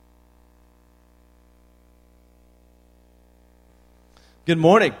Good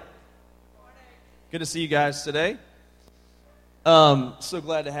morning. Good to see you guys today. So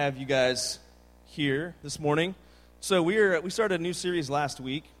glad to have you guys here this morning. So we started a new series last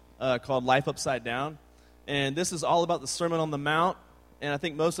week called Life Upside Down, and this is all about the Sermon on the Mount. And I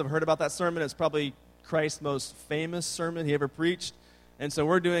think most have heard about that sermon. It's probably Christ's most famous sermon he ever preached. And so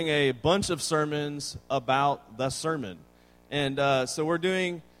we're doing a bunch of sermons about the sermon. And so we're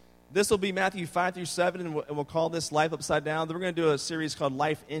doing, this will be Matthew 5 through 7, and we'll call this Life Upside Down. Then we're going to do a series called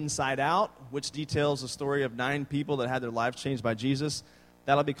Life Inside Out, which details the story of 9 people that had their lives changed by Jesus.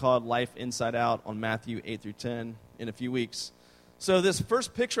 That'll be called Life Inside Out on Matthew 8 through 10 in a few weeks. So this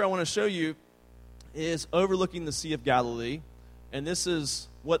first picture I want to show you is overlooking the Sea of Galilee. And this is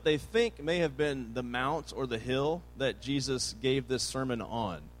what they think may have been the mount or the hill that Jesus gave this sermon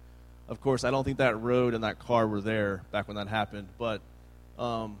on. Of course, I don't think that road and that car were there back when that happened, but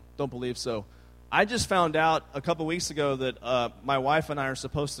don't believe so. I just found out a couple weeks ago that my wife and I are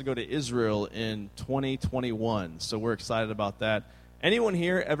supposed to go to Israel in 2021, so we're excited about that. Anyone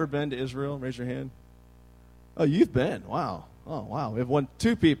here ever been to Israel? Raise your hand. Oh, you've been. Wow. Oh, wow. We have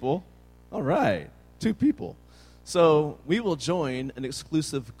two people. All right. 2 people. So we will join an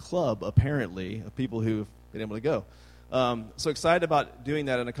exclusive club, apparently, of people who've been able to go. So excited about doing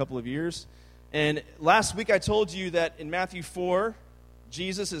that in a couple of years. And last week I told you that in Matthew 4,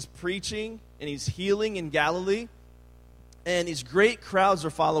 Jesus is preaching and he's healing in Galilee. And these great crowds are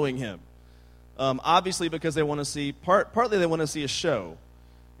following him. Obviously because they want to see, partly they want to see a show.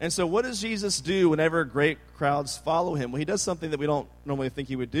 And so what does Jesus do whenever great crowds follow him? Well, he does something that we don't normally think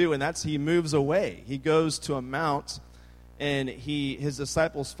he would do, and that's he moves away. He goes to a mount, and his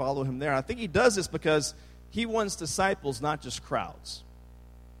disciples follow him there. I think he does this because he wants disciples, not just crowds.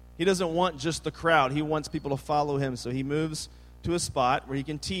 He doesn't want just the crowd. He wants people to follow him, so he moves to a spot where he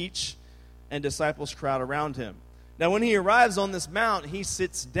can teach, and disciples crowd around him. Now, when he arrives on this mount, he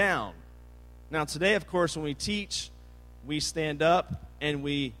sits down. Now, today, of course, when we teach, we stand up and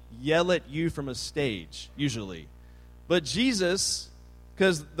we yell at you from a stage, usually. But Jesus,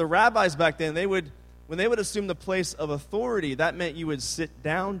 because the rabbis back then, when they would assume the place of authority, that meant you would sit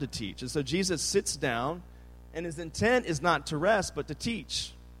down to teach. And so Jesus sits down, and his intent is not to rest, but to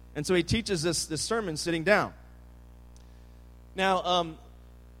teach. And so he teaches this sermon sitting down. Now,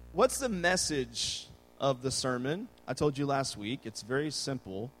 what's the message of the sermon? I told you last week. It's very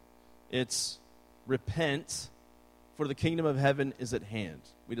simple. It's repent, for the kingdom of heaven is at hand.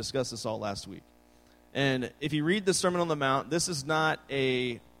 We discussed this all last week. And if you read the Sermon on the Mount, this is not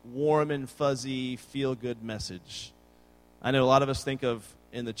a warm and fuzzy, feel-good message. I know a lot of us think of,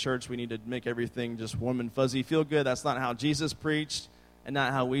 in the church, we need to make everything just warm and fuzzy, feel good. That's not how Jesus preached, and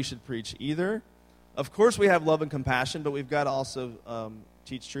not how we should preach either. Of course, we have love and compassion, but we've got to also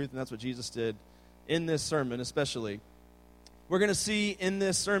teach truth, and that's what Jesus did in this sermon especially. We're going to see in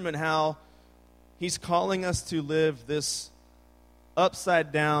this sermon how he's calling us to live this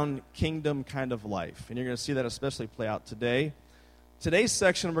upside-down kingdom kind of life. And you're going to see that especially play out today. Today's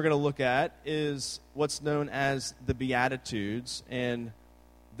section we're going to look at is what's known as the Beatitudes. And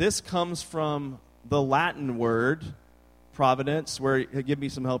this comes from the Latin word, providence, where, give me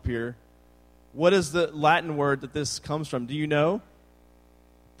some help here. What is the Latin word that this comes from? Do you know?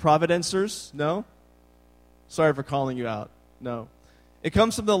 Providencers? No? Sorry for calling you out. No. It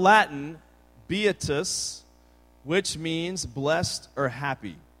comes from the Latin beatus, which means blessed or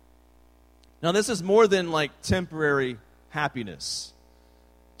happy. Now, this is more than like temporary happiness.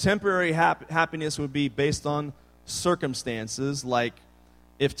 Temporary happiness would be based on circumstances, like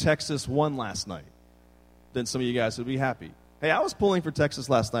if Texas won last night, then some of you guys would be happy. Hey, I was pulling for Texas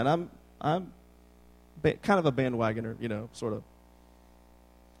last night. I'm kind of a bandwagoner, sort of.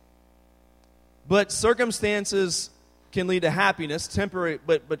 But circumstances can lead to happiness, temporary,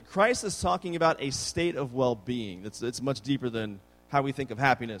 but Christ is talking about a state of well-being. It's much deeper than how we think of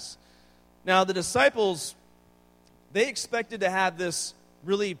happiness. Now, the disciples, they expected to have this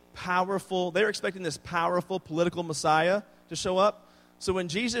really powerful, they were expecting this powerful political Messiah to show up. So when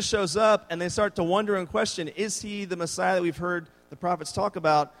Jesus shows up and they start to wonder and question, is he the Messiah that we've heard the prophets talk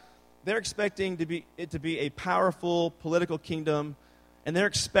about? They're expecting it to be a powerful political kingdom, and they're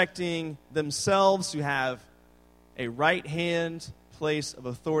expecting themselves to have a right-hand place of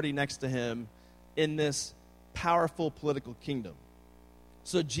authority next to him in this powerful political kingdom.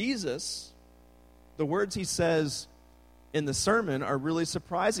 So Jesus, the words he says in the sermon are really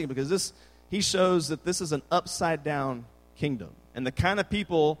surprising because he shows that this is an upside-down kingdom. And the kind of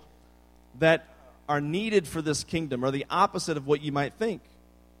people that are needed for this kingdom are the opposite of what you might think.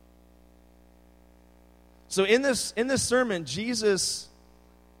 So in this sermon, Jesus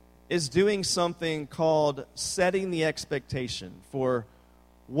is doing something called setting the expectation for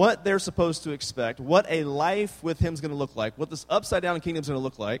what they're supposed to expect, what a life with him is going to look like, what this upside-down kingdom is going to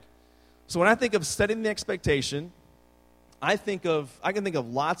look like. So when I think of setting the expectation, I can think of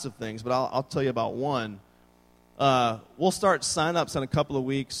lots of things, but I'll tell you about one. We'll start sign-ups in a couple of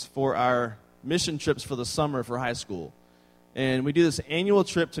weeks for our mission trips for the summer for high school. And we do this annual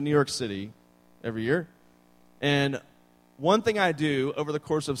trip to New York City every year. And one thing I do over the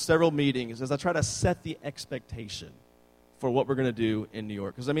course of several meetings is I try to set the expectation for what we're going to do in New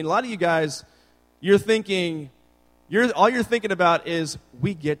York. Because, I mean, a lot of you guys, all you're thinking about is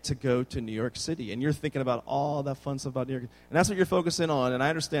we get to go to New York City. And you're thinking about all that fun stuff about New York. And that's what you're focusing on, and I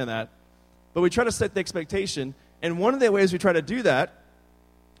understand that. But we try to set the expectation. And one of the ways we try to do that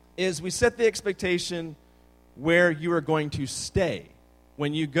is we set the expectation where you are going to stay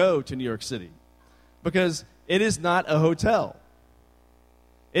when you go to New York City. Because it is not a hotel.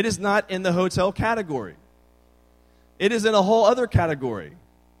 It is not in the hotel category. It is in a whole other category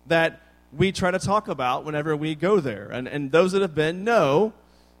that we try to talk about whenever we go there. And those that have been know,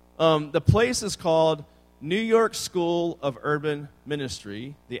 the place is called New York School of Urban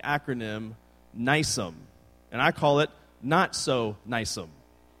Ministry, the acronym NYSUM. And I call it Not So NYSUM.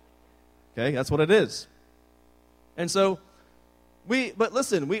 Okay, that's what it is. And so, but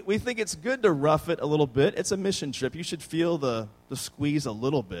listen, we think it's good to rough it a little bit. It's a mission trip. You should feel the squeeze a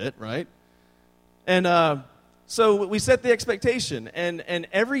little bit, right? And so we set the expectation. And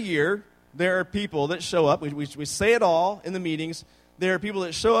every year, there are people that show up. We say it all in the meetings. There are people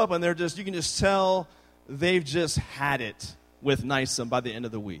that show up, and you can just tell they've just had it with NYSUM by the end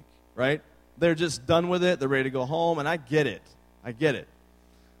of the week, right? They're just done with it. They're ready to go home, and I get it.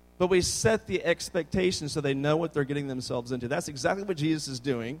 But we set the expectation so they know what they're getting themselves into. That's exactly what Jesus is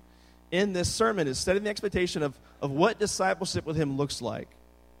doing in this sermon, is setting the expectation of what discipleship with him looks like.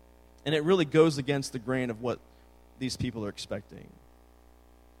 And it really goes against the grain of what these people are expecting.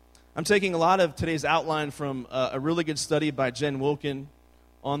 I'm taking a lot of today's outline from a really good study by Jen Wilkin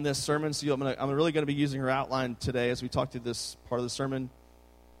on this sermon. So I'm really going to be using her outline today as we talk through this part of the sermon.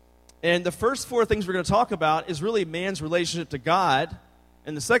 And the first four things we're going to talk about is really man's relationship to God.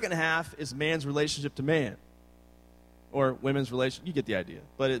 And the second half is man's relationship to man. Or women's relationship. You get the idea.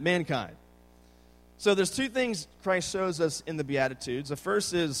 But mankind. So there's two things Christ shows us in the Beatitudes. The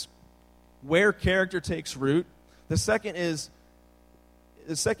first is where character takes root. The second is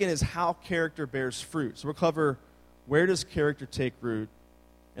how character bears fruit. So we'll cover where does character take root.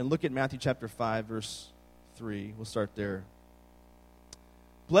 And look at Matthew chapter 5, verse 3. We'll start there.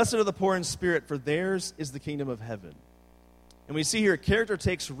 Blessed are the poor in spirit, for theirs is the kingdom of heaven. And we see here, character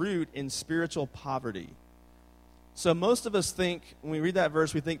takes root in spiritual poverty. So most of us think, when we read that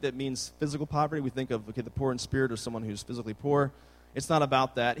verse, we think that means physical poverty. We think of, the poor in spirit or someone who's physically poor. It's not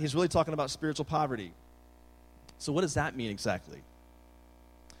about that. He's really talking about spiritual poverty. So what does that mean exactly?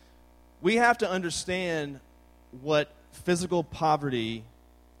 We have to understand what physical poverty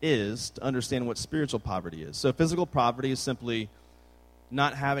is to understand what spiritual poverty is. So physical poverty is simply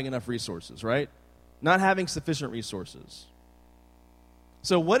not having enough resources, right? Not having sufficient resources.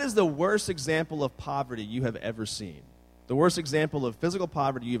 So what is the worst example of poverty you have ever seen? The worst example of physical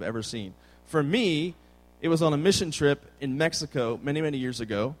poverty you've ever seen? For me, it was on a mission trip in Mexico many, many years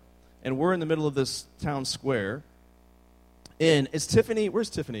ago, and we're in the middle of this town square. And is Tiffany,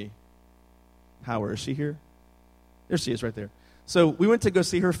 where's Tiffany Howard? Is she here? There she is right there. So we went to go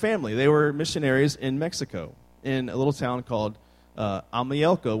see her family. They were missionaries in Mexico in a little town called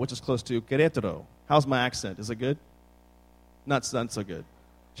Amielco, which is close to Querétaro. How's my accent? Is it good? Not so good.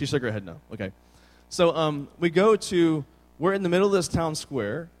 She shook her head no. Okay. So we're in the middle of this town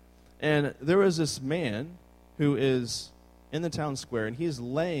square, and there was this man who is in the town square, and he's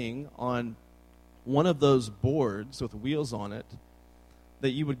laying on one of those boards with wheels on it that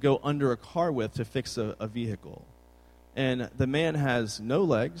you would go under a car with to fix a vehicle. And the man has no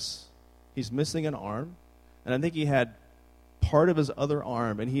legs. He's missing an arm. And I think he had part of his other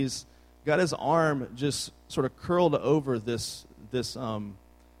arm, and he's got his arm just sort of curled over this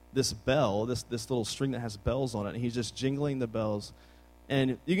bell, this little string that has bells on it, and he's just jingling the bells.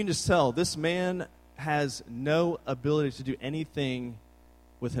 And you can just tell this man has no ability to do anything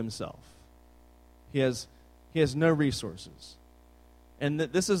with himself. He has no resources. And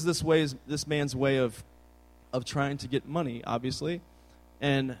this is this man's way of trying to get money, obviously.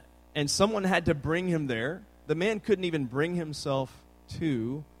 And someone had to bring him there. The man couldn't even bring himself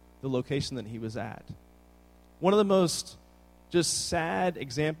to the location that he was at. One of the most just sad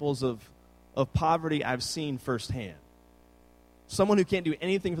examples of poverty I've seen firsthand. Someone who can't do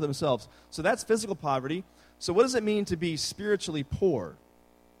anything for themselves. So that's physical poverty. So what does it mean to be spiritually poor?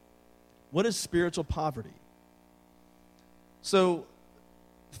 What is spiritual poverty? So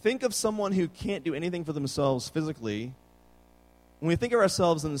think of someone who can't do anything for themselves physically, when we think of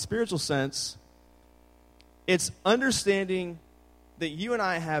ourselves in the spiritual sense, it's understanding that you and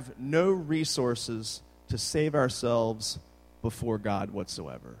I have no resources to save ourselves before God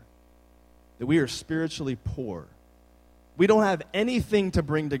whatsoever. That we are spiritually poor. We don't have anything to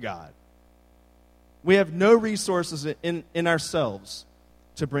bring to God. We have no resources in ourselves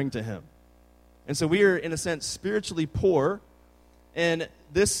to bring to Him. And so we are, in a sense, spiritually poor. And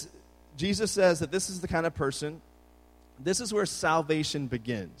Jesus says that this is the kind of person, this is where salvation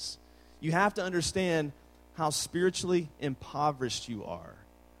begins. You have to understand how spiritually impoverished you are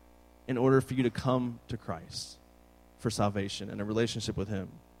in order for you to come to Christ for salvation and a relationship with Him.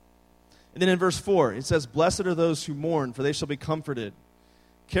 And then in verse 4, it says, "Blessed are those who mourn, for they shall be comforted."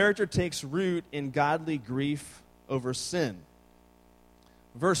 Character takes root in godly grief over sin.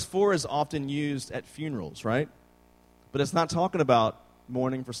 Verse 4 is often used at funerals, right? But it's not talking about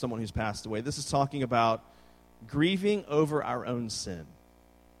mourning for someone who's passed away. This is talking about grieving over our own sin.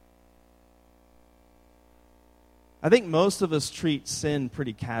 I think most of us treat sin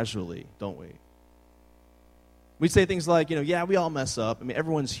pretty casually, don't we? We say things like, yeah, we all mess up. I mean,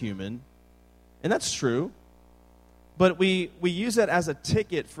 everyone's human. And that's true. But we use that as a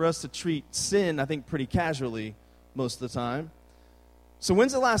ticket for us to treat sin, I think, pretty casually most of the time. So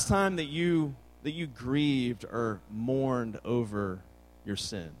when's the last time that you grieved or mourned over your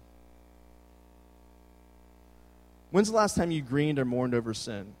sin? When's the last time you grieved or mourned over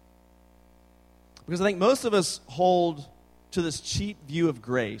sin? Because I think most of us hold to this cheap view of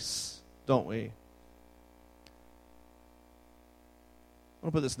grace, don't we? I'm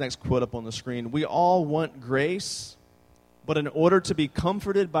going to put this next quote up on the screen. We all want grace, but in order to be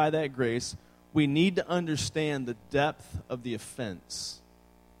comforted by that grace, we need to understand the depth of the offense.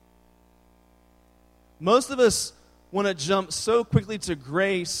 Most of us want to jump so quickly to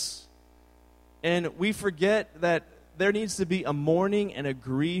grace, and we forget that there needs to be a mourning and a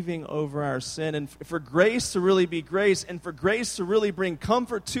grieving over our sin. And for grace to really be grace, and for grace to really bring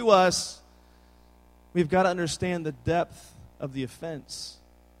comfort to us, we've got to understand the depth of the offense.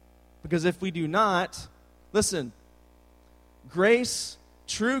 Because if we do not, listen, grace,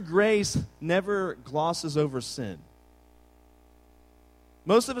 true grace, never glosses over sin.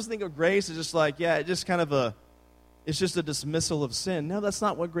 Most of us think of grace as just like, yeah, it's just a dismissal of sin. No, that's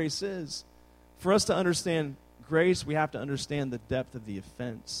not what grace is. For us to understand grace, we have to understand the depth of the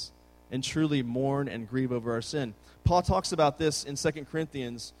offense and truly mourn and grieve over our sin. Paul talks about this in 2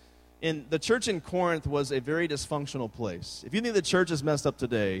 Corinthians. The church in Corinth was a very dysfunctional place. If you think the church is messed up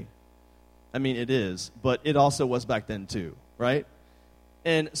today, I mean, it is, but it also was back then too, right?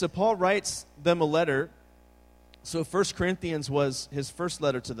 And so Paul writes them a letter. So 1 Corinthians was his first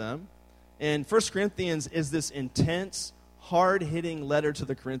letter to them. And 1 Corinthians is this intense, hard-hitting letter to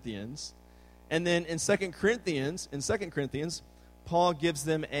the Corinthians. And then in 2 Corinthians, Paul gives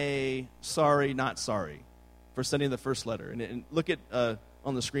them a sorry, not sorry for sending the first letter. And look at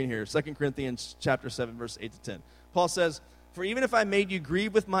on the screen here, 2 Corinthians chapter 7, verse 8 to 10. Paul says, "For even if I made you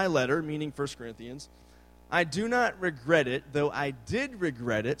grieve with my letter," meaning 1 Corinthians, "I do not regret it, though I did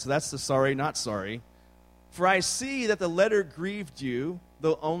regret it." So that's the sorry, not sorry. "For I see that the letter grieved you,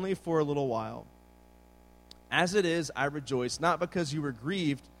 though only for a little while. As it is, I rejoice, not because you were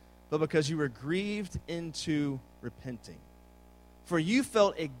grieved, but because you were grieved into repenting. For you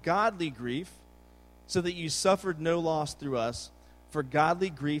felt a godly grief, so that you suffered no loss through us. For godly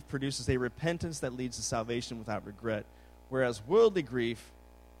grief produces a repentance that leads to salvation without regret, whereas worldly grief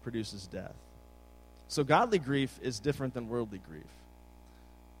produces death." So godly grief is different than worldly grief.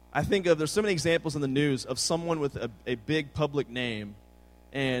 I think there's so many examples in the news of someone with a big public name,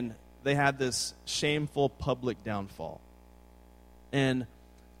 and they had this shameful public downfall. And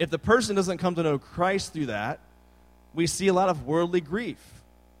if the person doesn't come to know Christ through that, we see a lot of worldly grief.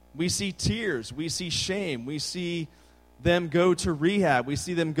 We see tears. We see shame. We see them go to rehab. We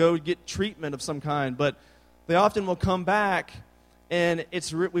see them go get treatment of some kind. But they often will come back, and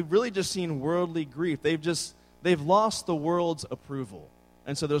we've really just seen worldly grief. They've lost the world's approval.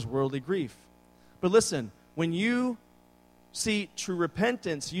 And so there's worldly grief. But listen, when you see true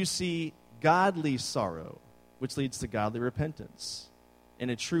repentance, you see godly sorrow, which leads to godly repentance and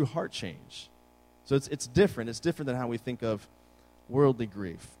a true heart change. So it's different. It's different than how we think of worldly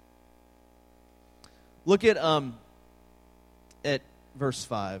grief. Look at verse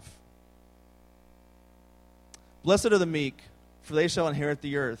 5. "Blessed are the meek, for they shall inherit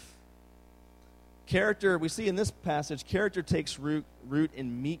the earth." Character, we see in this passage, character takes root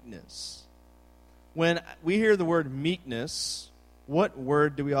in meekness. When we hear the word meekness, what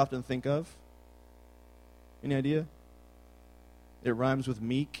word do we often think of? Any idea? It rhymes with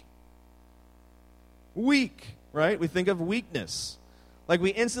meek. Weak, right? We think of weakness. Like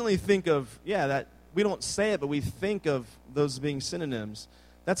we instantly think of, that we don't say it, but we think of those being synonyms.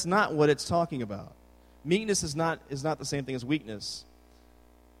 That's not what it's talking about. Meekness is not the same thing as weakness.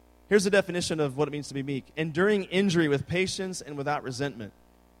 Here's the definition of what it means to be meek. Enduring injury with patience and without resentment.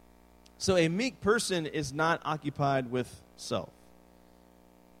 So a meek person is not occupied with self.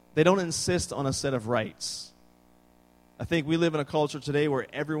 They don't insist on a set of rights. I think we live in a culture today where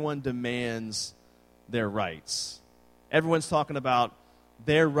everyone demands their rights. Everyone's talking about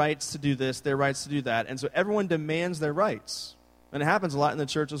their rights to do this, their rights to do that, and so everyone demands their rights. And it happens a lot in the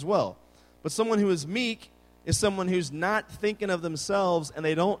church as well. But someone who is meek is someone who's not thinking of themselves, and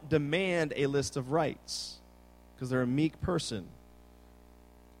they don't demand a list of rights because they're a meek person.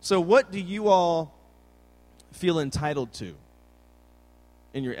 So what do you all feel entitled to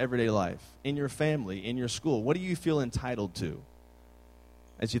in your everyday life, in your family, in your school? What do you feel entitled to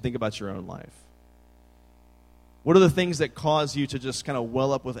as you think about your own life? What are the things that cause you to just kind of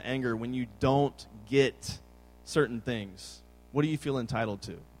well up with anger when you don't get certain things? What do you feel entitled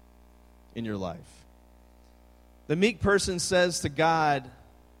to in your life? The meek person says to God,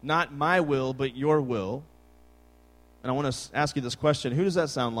 not my will, but your will. And I want to ask you this question. Who does that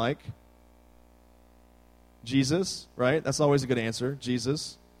sound like? Jesus, right? That's always a good answer.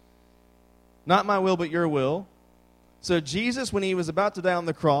 Jesus. Not my will, but your will. So Jesus, when he was about to die on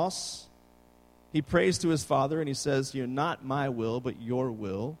the cross, he prays to his Father and he says, not my will, but your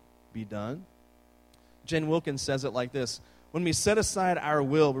will be done. Jen Wilkins says it like this. When we set aside our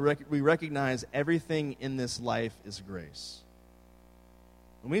will, we recognize everything in this life is grace.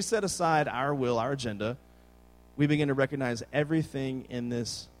 When we set aside our will, our agenda, we begin to recognize everything in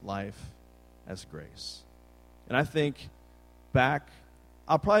this life as grace. And I think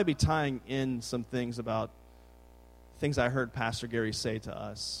I'll probably be tying in some things about things I heard Pastor Gary say to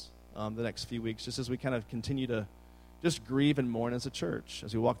us the next few weeks, just as we kind of continue to just grieve and mourn as a church,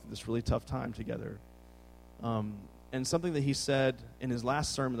 as we walk through this really tough time together. And something that he said in his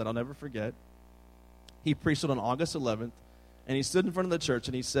last sermon that I'll never forget, he preached it on August 11th, and he stood in front of the church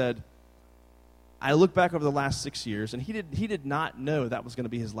and he said, I look back over the last 6 years, and he did not know that was going to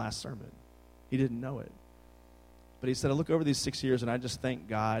be his last sermon. He didn't know it. But he said, I look over these 6 years, and I just thank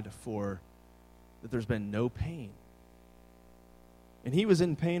God for that there's been no pain. And he was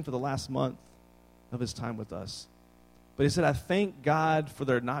in pain for the last month of his time with us. But he said, I thank God for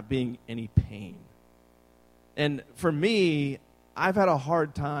there not being any pain. And for me, I've had a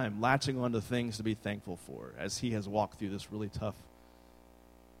hard time latching onto things to be thankful for as he has walked through this really tough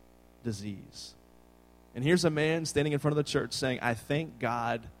disease. And here's a man standing in front of the church saying, I thank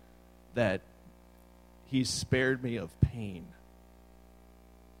God that he spared me of pain.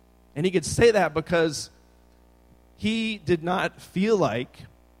 And he could say that because he did not feel like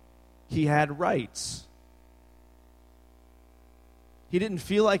he had rights. He didn't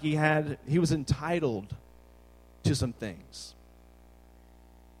feel like he was entitled to some things.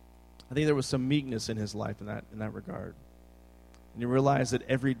 I think there was some meekness in his life in that regard. And he realized that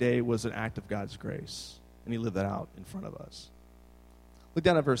every day was an act of God's grace. And he lived that out in front of us. Look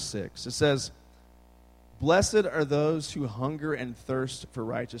down at verse 6. It says, Blessed are those who hunger and thirst for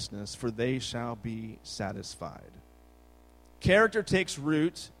righteousness, for they shall be satisfied. Character takes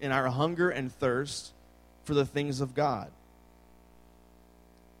root in our hunger and thirst for the things of God.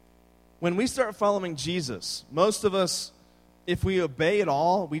 When we start following Jesus, most of us, if we obey at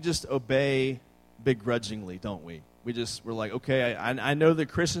all, we just obey begrudgingly, don't we? We're like, okay, I know that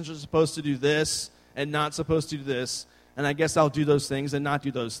Christians are supposed to do this and not supposed to do this, and I guess I'll do those things and not do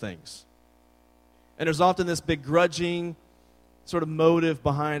those things. And there's often this begrudging sort of motive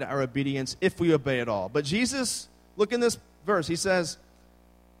behind our obedience if we obey at all. But Jesus, look in this verse, he says,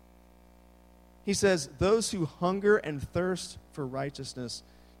 those who hunger and thirst for righteousness.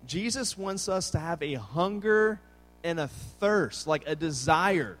 Jesus wants us to have a hunger and a thirst, like a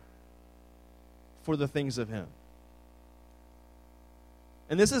desire for the things of him.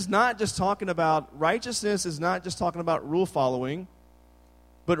 And this is not just talking about, righteousness is not just talking about rule following,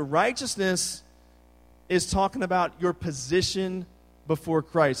 but righteousness is talking about your position before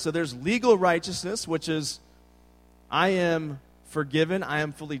Christ. So there's legal righteousness, which is, I am forgiven, I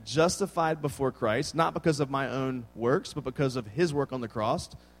am fully justified before Christ, not because of my own works, but because of his work on the cross.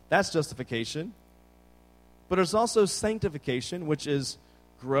 That's justification. But there's also sanctification, which is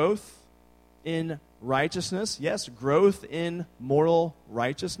growth in righteousness. Yes, growth in moral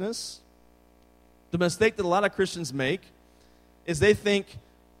righteousness. The mistake that a lot of Christians make is they think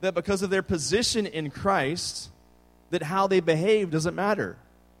that because of their position in Christ, that how they behave doesn't matter.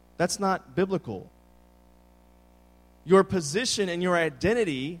 That's not biblical. Your position and your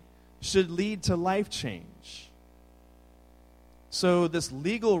identity should lead to life change. So this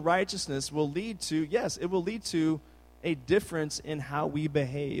legal righteousness will lead to, yes, it will lead to a difference in how we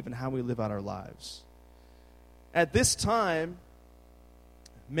behave and how we live out our lives. At this time,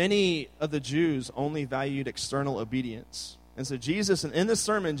 many of the Jews only valued external obedience. And so Jesus, and in this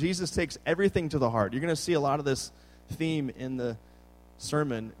sermon, Jesus takes everything to the heart. You're going to see a lot of this theme in the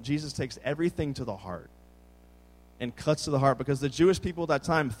sermon. Jesus takes everything to the heart and cuts to the heart, because the Jewish people at that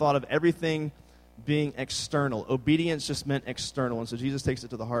time thought of everything being external. Obedience just meant external, and so Jesus takes it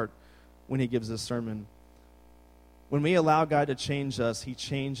to the heart when he gives this sermon. When we allow God to change us, he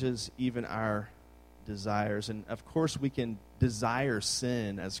changes even our desires. And of course we can desire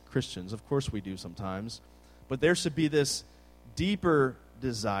sin as Christians. Of course we do sometimes. But there should be this deeper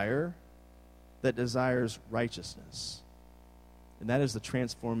desire that desires righteousness. And that is the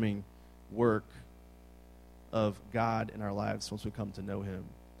transforming work of God in our lives once we come to know him.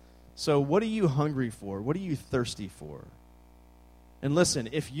 So what are you hungry for? What are you thirsty for? And listen,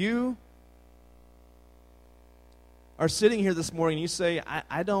 if you are sitting here this morning and you say,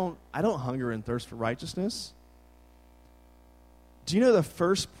 I don't hunger and thirst for righteousness, do you know the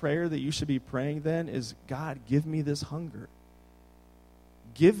first prayer that you should be praying then is, God, give me this hunger.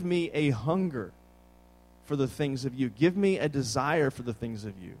 Give me a hunger for the things of you. Give me a desire for the things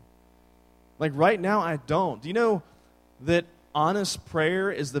of you. Like right now, I don't. Do you know that honest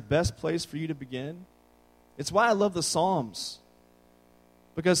prayer is the best place for you to begin? It's why I love the Psalms.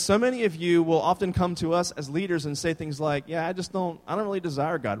 Because so many of you will often come to us as leaders and say things like, yeah, I don't really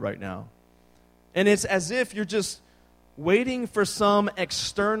desire God right now. And it's as if you're just waiting for some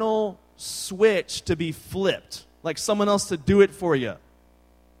external switch to be flipped, like someone else to do it for you.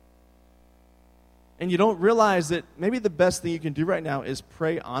 And you don't realize that maybe the best thing you can do right now is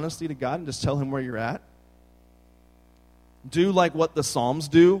pray honestly to God and just tell him where you're at. Do like what the Psalms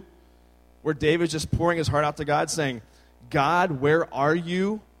do, where David's just pouring his heart out to God, saying, God, where are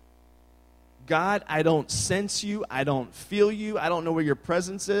you? God, I don't sense you. I don't feel you. I don't know where your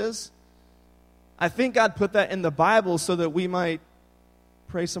presence is. I think God put that in the Bible so that we might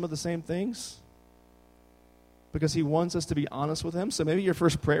pray some of the same things, because he wants us to be honest with him. So maybe your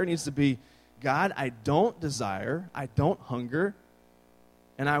first prayer needs to be, God, I don't desire, I don't hunger,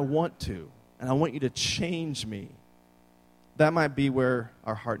 and I want to. And I want you to change me. That might be where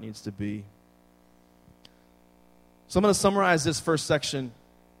our heart needs to be. So I'm going to summarize this first section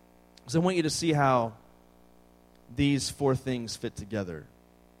because I want you to see how these four things fit together.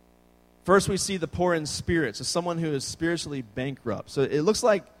 First, we see the poor in spirit, so someone who is spiritually bankrupt. So it looks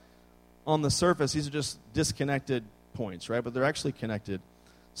like on the surface these are just disconnected points, right? But they're actually connected.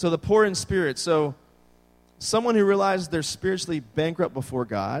 So the poor in spirit, so someone who realizes they're spiritually bankrupt before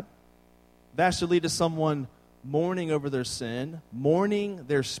God, that should lead to someone mourning over their sin, mourning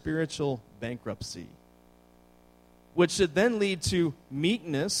their spiritual bankruptcy, which should then lead to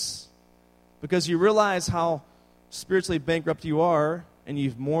meekness, because you realize how spiritually bankrupt you are, and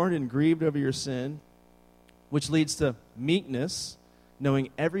you've mourned and grieved over your sin, which leads to meekness, knowing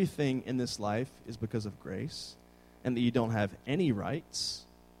everything in this life is because of grace, and that you don't have any rights.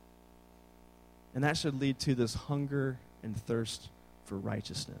 And that should lead to this hunger and thirst for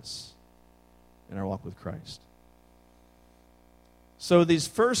righteousness in our walk with Christ. So these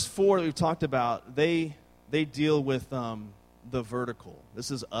first four that we've talked about, they deal with the vertical.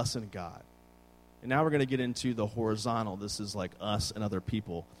 This is us and God. And now we're going to get into the horizontal. This is like us and other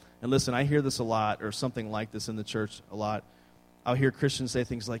people. And listen, I hear this a lot, or something like this in the church a lot. I'll hear Christians say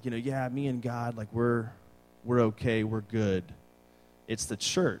things like, yeah, me and God, like we're okay, we're good. It's the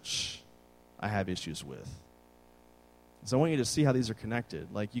church I have issues with. So I want you to see how these are connected.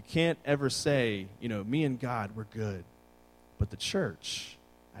 Like you can't ever say, me and God, we're good. But the church,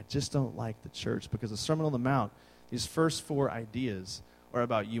 I just don't like the church, because the Sermon on the Mount, these first four ideas are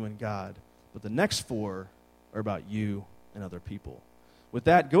about you and God. But the next four are about you and other people. With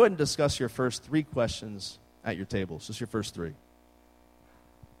that, go ahead and discuss your first three questions at your tables. Just your first three.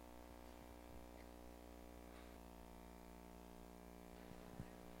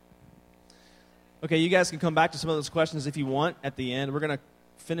 Okay, you guys can come back to some of those questions if you want at the end. We're going to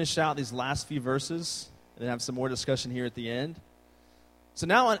finish out these last few verses and then have some more discussion here at the end. So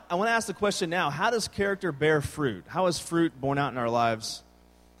now I want to ask the question now, how does character bear fruit? How is fruit borne out in our lives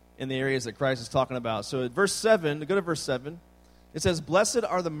in the areas that Christ is talking about? So at verse 7, go to verse 7, it says, blessed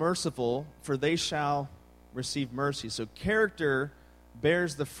are the merciful, for they shall receive mercy. So character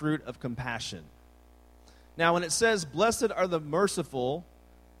bears the fruit of compassion. Now when it says, blessed are the merciful,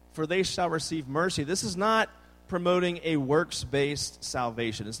 for they shall receive mercy, this is not promoting a works-based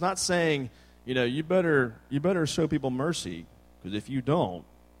salvation. It's not saying you better show people mercy, because if you don't,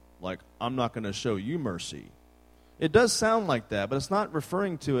 I'm not going to show you mercy. It does sound like that, but it's not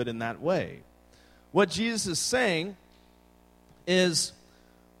referring to it in that way. What Jesus is saying is,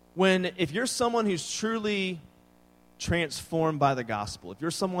 if you're someone who's truly transformed by the gospel, if you're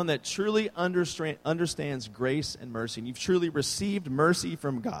someone that truly understands grace and mercy, and you've truly received mercy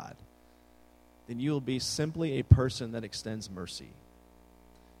from God, then you will be simply a person that extends mercy.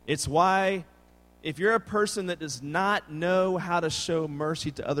 It's why, if you're a person that does not know how to show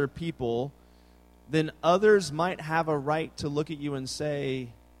mercy to other people, then others might have a right to look at you and say,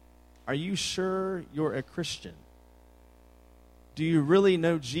 are you sure you're a Christian? Do you really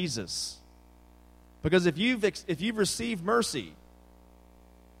know Jesus? Because if you've received mercy,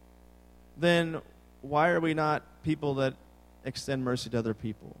 then why are we not people that extend mercy to other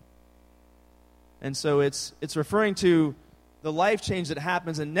people? And so it's referring to the life change that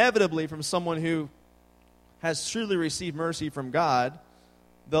happens inevitably from someone who has truly received mercy from God.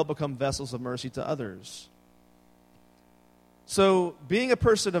 They'll become vessels of mercy to others. So being a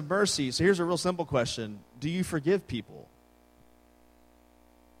person of mercy, so here's a real simple question. Do you forgive people?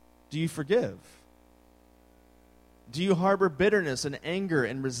 Do you forgive? Do you harbor bitterness and anger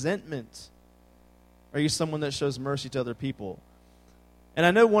and resentment? Are you someone that shows mercy to other people? And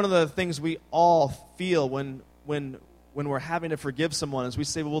I know one of the things we all feel when we're having to forgive someone is we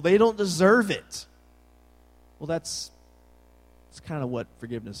say, well, they don't deserve it. Well, that's kind of what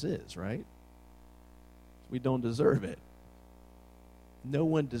forgiveness is, right? We don't deserve it. No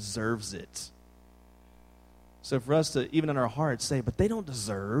one deserves it. So for us to, even in our hearts, say, but they don't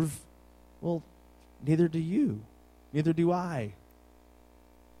deserve, well, neither do you. Neither do I.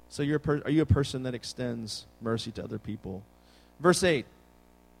 So are you a person that extends mercy to other people? Verse 8,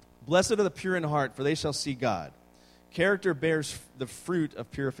 blessed are the pure in heart, for they shall see God. Character bears the fruit of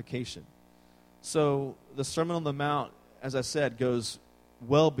purification. So the Sermon on the Mount, as I said, goes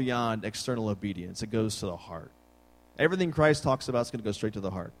well beyond external obedience. It goes to the heart. Everything Christ talks about is going to go straight to the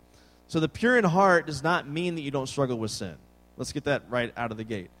heart. So the pure in heart does not mean that you don't struggle with sin. Let's get that right out of the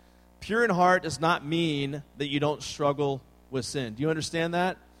gate. Pure in heart does not mean that you don't struggle with sin. Do you understand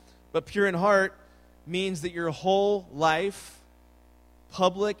that? But pure in heart means that your whole life,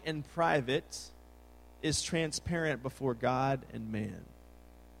 public and private, is transparent before God and man.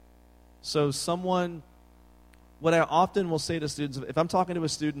 So what I often will say to students, if I'm talking to a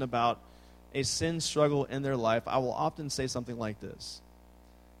student about a sin struggle in their life, I will often say something like this.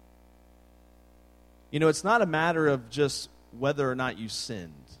 It's not a matter of just whether or not you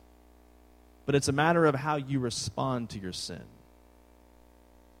sinned, but it's a matter of how you respond to your sin.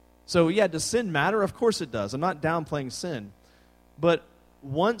 So yeah, does sin matter? Of course it does. I'm not downplaying sin. But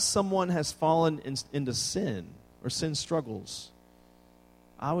once someone has fallen into sin or sin struggles,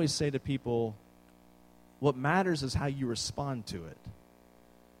 I always say to people, what matters is how you respond to it.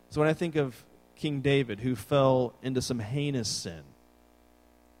 So when I think of King David, who fell into some heinous sin,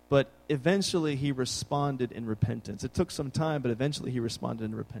 but eventually he responded in repentance. It took some time, but eventually he responded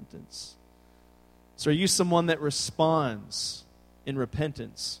in repentance. So are you someone that responds in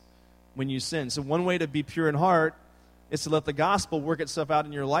repentance when you sin? So one way to be pure in heart is to let the gospel work itself out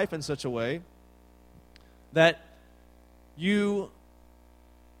in your life in such a way that you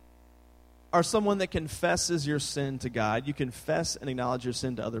are someone that confesses your sin to God. You confess and acknowledge your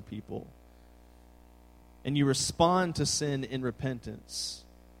sin to other people. And you respond to sin in repentance.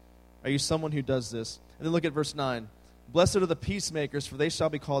 Are you someone who does this? And then look at verse 9. Blessed are the peacemakers, for they shall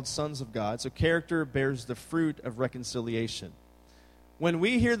be called sons of God. So character bears the fruit of reconciliation. When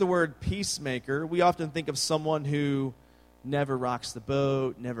we hear the word peacemaker, we often think of someone who never rocks the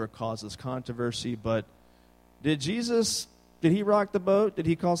boat, never causes controversy. But did he rock the boat? Did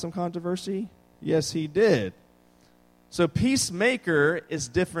he cause some controversy? Yes, he did. So peacemaker is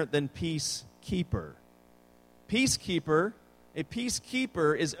different than peacekeeper. A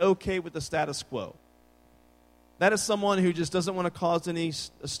peacekeeper is okay with the status quo. That is someone who just doesn't want to cause any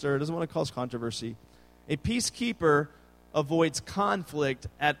stir, doesn't want to cause controversy. A peacekeeper avoids conflict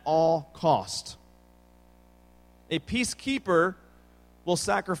at all cost. A peacekeeper will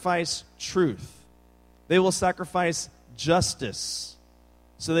sacrifice truth. They will sacrifice justice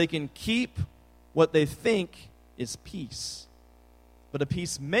so they can keep what they think is peace. But a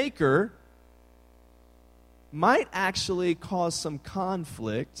peacemaker might actually cause some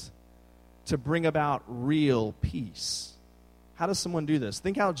conflict to bring about real peace. How does someone do this?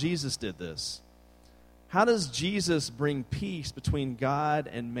 Think how Jesus did this. How does Jesus bring peace between God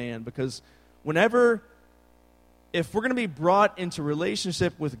and man? Because if we're going to be brought into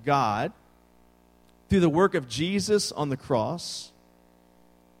relationship with God through the work of Jesus on the cross,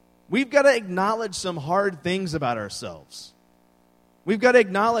 we've got to acknowledge some hard things about ourselves. We've got to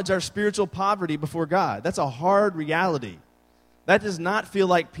acknowledge our spiritual poverty before God. That's a hard reality. That does not feel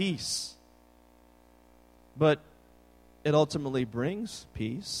like peace. But it ultimately brings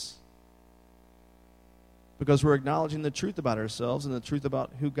peace because we're acknowledging the truth about ourselves and the truth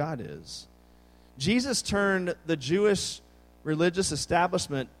about who God is. Jesus turned the Jewish religious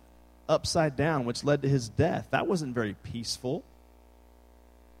establishment upside down, which led to his death. That wasn't very peaceful.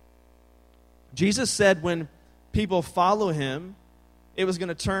 Jesus said when people follow him, it was going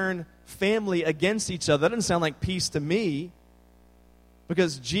to turn family against each other. That doesn't sound like peace to me,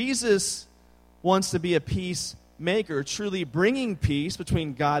 because Jesus wants to be a peacemaker, truly bringing peace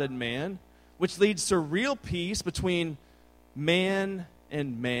between God and man, which leads to real peace between man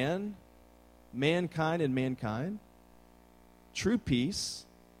and man, mankind and mankind. True peace.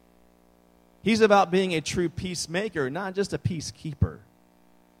 He's about being a true peacemaker, not just a peacekeeper.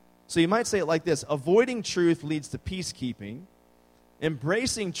 So you might say it like this: avoiding truth leads to peacekeeping.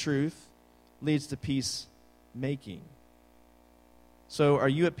 Embracing truth leads to peacemaking. So are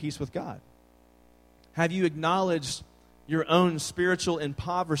you at peace with God? Have you acknowledged your own spiritual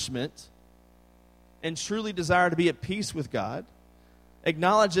impoverishment and truly desire to be at peace with God?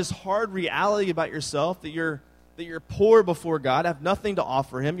 Acknowledge this hard reality about yourself, that you're poor before God, have nothing to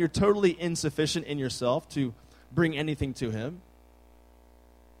offer him. You're totally insufficient in yourself to bring anything to him.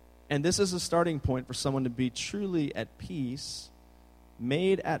 And this is a starting point for someone to be truly at peace,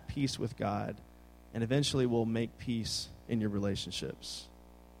 made at peace with God, and eventually will make peace in your relationships.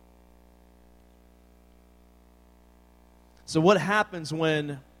 So what happens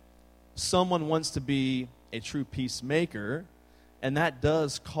when someone wants to be a true peacemaker, and that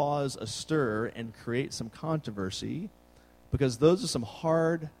does cause a stir and create some controversy, because those are some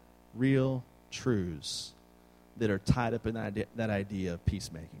hard, real truths that are tied up in that idea of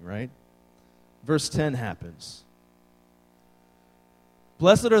peacemaking, right? Verse 10 happens.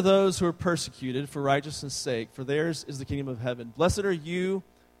 Blessed are those who are persecuted for righteousness' sake, for theirs is the kingdom of heaven. Blessed are you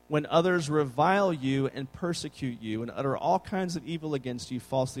when others revile you and persecute you and utter all kinds of evil against you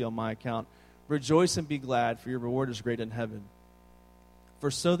falsely on my account. Rejoice and be glad, for your reward is great in heaven.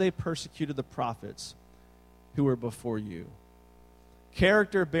 For so they persecuted the prophets who were before you.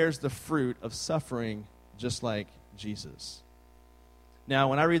 Character bears the fruit of suffering, just like Jesus. Now,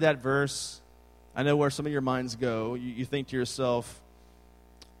 when I read that verse, I know where some of your minds go. You think to yourself,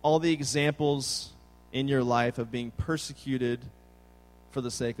 all the examples in your life of being persecuted for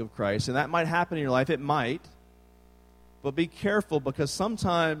the sake of Christ. And that might happen in your life. It might. But be careful, because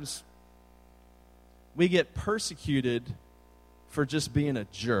sometimes we get persecuted for just being a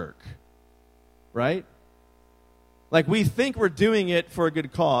jerk. Right? Like, we think we're doing it for a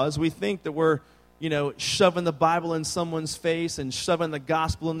good cause. We think that we're, shoving the Bible in someone's face and shoving the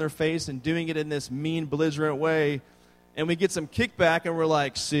gospel in their face and doing it in this mean, belligerent way. And we get some kickback and we're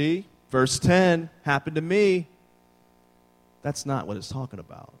like, see, verse 10 happened to me. That's not what it's talking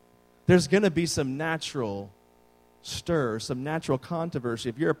about. There's going to be some natural stir, some natural controversy.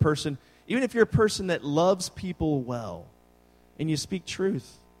 If you're a person, even if you're a person that loves people well and you speak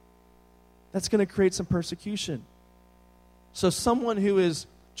truth, that's going to create some persecution. So someone who is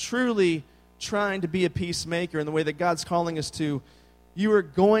truly trying to be a peacemaker in the way that God's calling us to, you are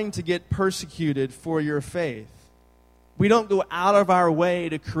going to get persecuted for your faith. We don't go out of our way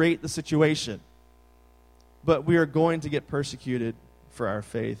to create the situation, but we are going to get persecuted for our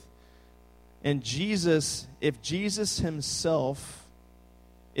faith. And if Jesus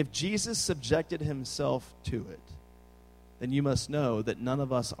subjected himself to it, then you must know that none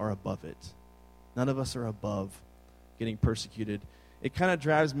of us are above it. None of us are above getting persecuted. It kind of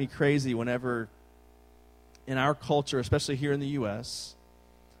drives me crazy whenever in our culture, especially here in the U.S.,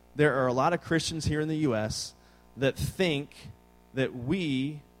 there are a lot of Christians here in the U.S. that think that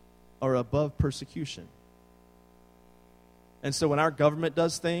we are above persecution. And so when our government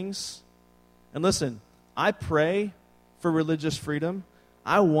does things, and listen, I pray for religious freedom.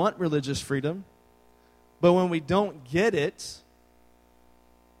 I want religious freedom. But when we don't get it,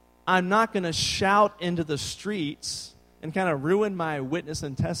 I'm not going to shout into the streets and kind of ruin my witness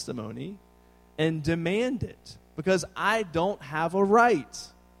and testimony and demand it, because I don't have a right.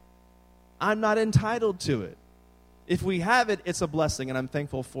 I'm not entitled to it. If we have it, it's a blessing, and I'm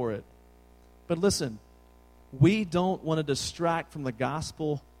thankful for it. But listen, we don't want to distract from the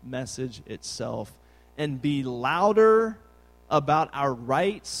gospel message itself and be louder about our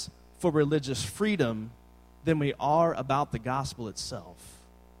rights for religious freedom than we are about the gospel itself.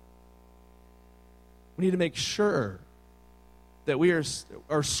 We need to make sure that we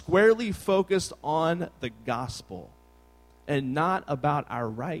are squarely focused on the gospel. and not about our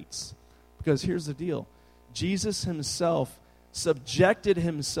rights. Because here's the deal. Jesus himself subjected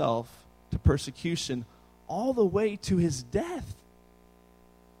himself to persecution all the way to his death.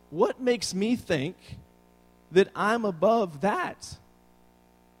 What makes me think that I'm above that?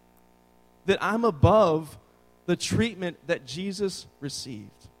 That I'm above the treatment that Jesus received.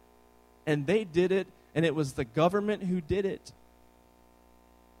 And they did it, and it was the government who did it.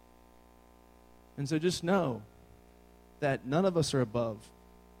 And so just know that none of us are above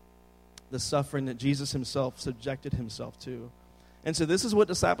the suffering that Jesus himself subjected himself to. And so this is what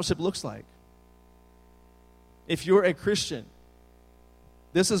discipleship looks like. If you're a Christian,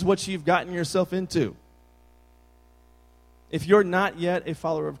 this is what you've gotten yourself into. If you're not yet a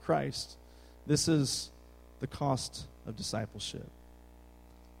follower of Christ, this is the cost of discipleship.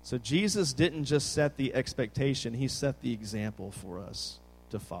 So Jesus didn't just set the expectation, he set the example for us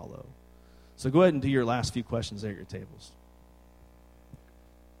to follow. So go ahead and do your last few questions there at your tables.